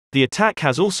The attack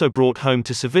has also brought home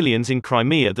to civilians in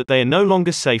Crimea that they are no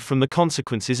longer safe from the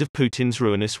consequences of Putin's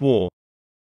ruinous war.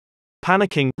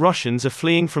 Panicking, Russians are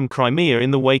fleeing from Crimea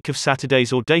in the wake of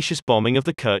Saturday's audacious bombing of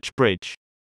the Kerch bridge.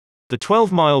 The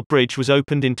 12-mile bridge was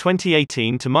opened in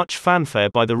 2018 to much fanfare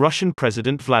by the Russian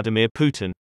President Vladimir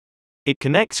Putin. It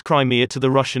connects Crimea to the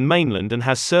Russian mainland and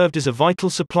has served as a vital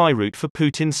supply route for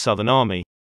Putin's southern army.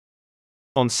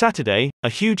 On Saturday, a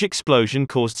huge explosion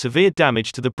caused severe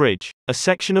damage to the bridge, a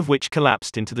section of which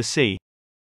collapsed into the sea.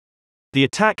 The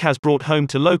attack has brought home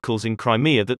to locals in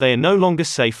Crimea that they are no longer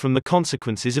safe from the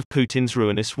consequences of Putin's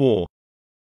ruinous war.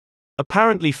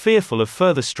 Apparently fearful of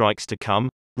further strikes to come,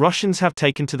 Russians have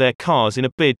taken to their cars in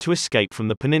a bid to escape from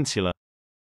the peninsula.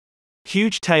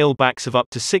 Huge tailbacks of up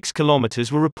to 6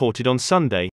 kilometers were reported on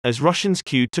Sunday, as Russians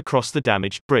queued to cross the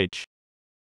damaged bridge.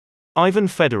 Ivan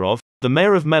Fedorov, the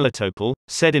mayor of Melitopol,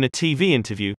 said in a TV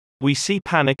interview, "We see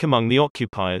panic among the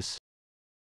occupiers."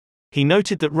 He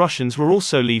noted that Russians were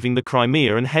also leaving the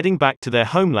Crimea and heading back to their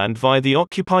homeland via the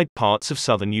occupied parts of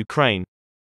southern Ukraine.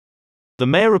 The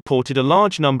mayor reported a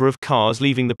large number of cars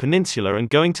leaving the peninsula and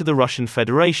going to the Russian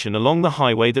Federation along the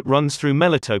highway that runs through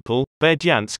Melitopol,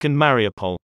 Berdyansk and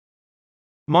Mariupol.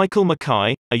 Michael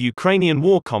Mackay, a Ukrainian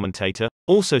war commentator,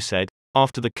 also said,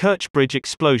 "After the Kerch bridge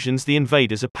explosions, the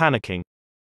invaders are panicking.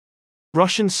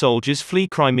 Russian soldiers flee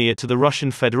Crimea to the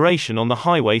Russian Federation on the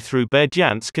highway through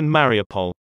Berdyansk and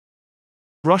Mariupol.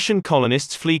 Russian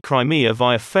colonists flee Crimea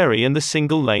via ferry and the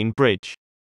single-lane bridge."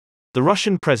 The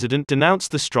Russian president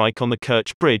denounced the strike on the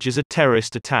Kerch bridge as a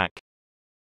terrorist attack.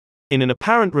 In an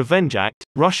apparent revenge act,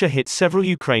 Russia hit several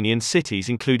Ukrainian cities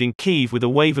including Kyiv with a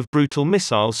wave of brutal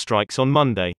missile strikes on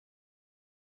Monday.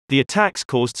 The attacks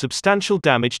caused substantial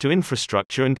damage to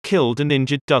infrastructure and killed and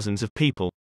injured dozens of people.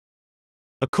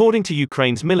 According to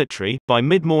Ukraine's military, by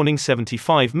mid-morning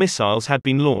 75 missiles had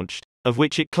been launched, of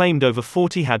which it claimed over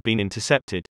 40 had been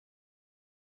intercepted.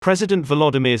 President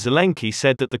Volodymyr Zelensky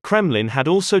said that the Kremlin had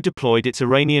also deployed its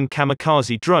Iranian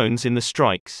kamikaze drones in the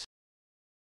strikes.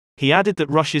 He added that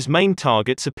Russia's main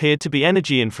targets appeared to be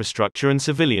energy infrastructure and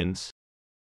civilians.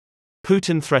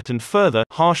 Putin threatened further,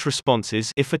 harsh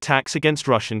responses if attacks against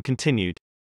Russia continued.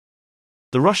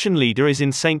 The Russian leader is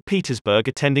in St. Petersburg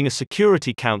attending a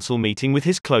Security Council meeting with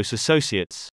his close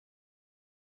associates.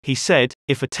 He said,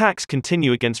 "If attacks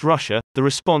continue against Russia, the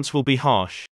response will be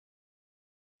harsh.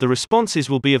 The responses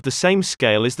will be of the same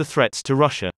scale as the threats to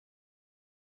Russia.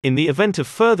 In the event of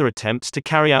further attempts to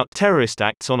carry out terrorist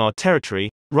acts on our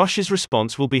territory, Russia's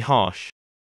response will be harsh."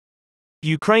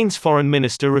 Ukraine's foreign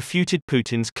minister refuted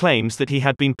Putin's claims that he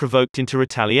had been provoked into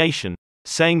retaliation,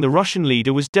 saying the Russian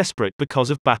leader was desperate because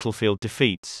of battlefield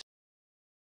defeats.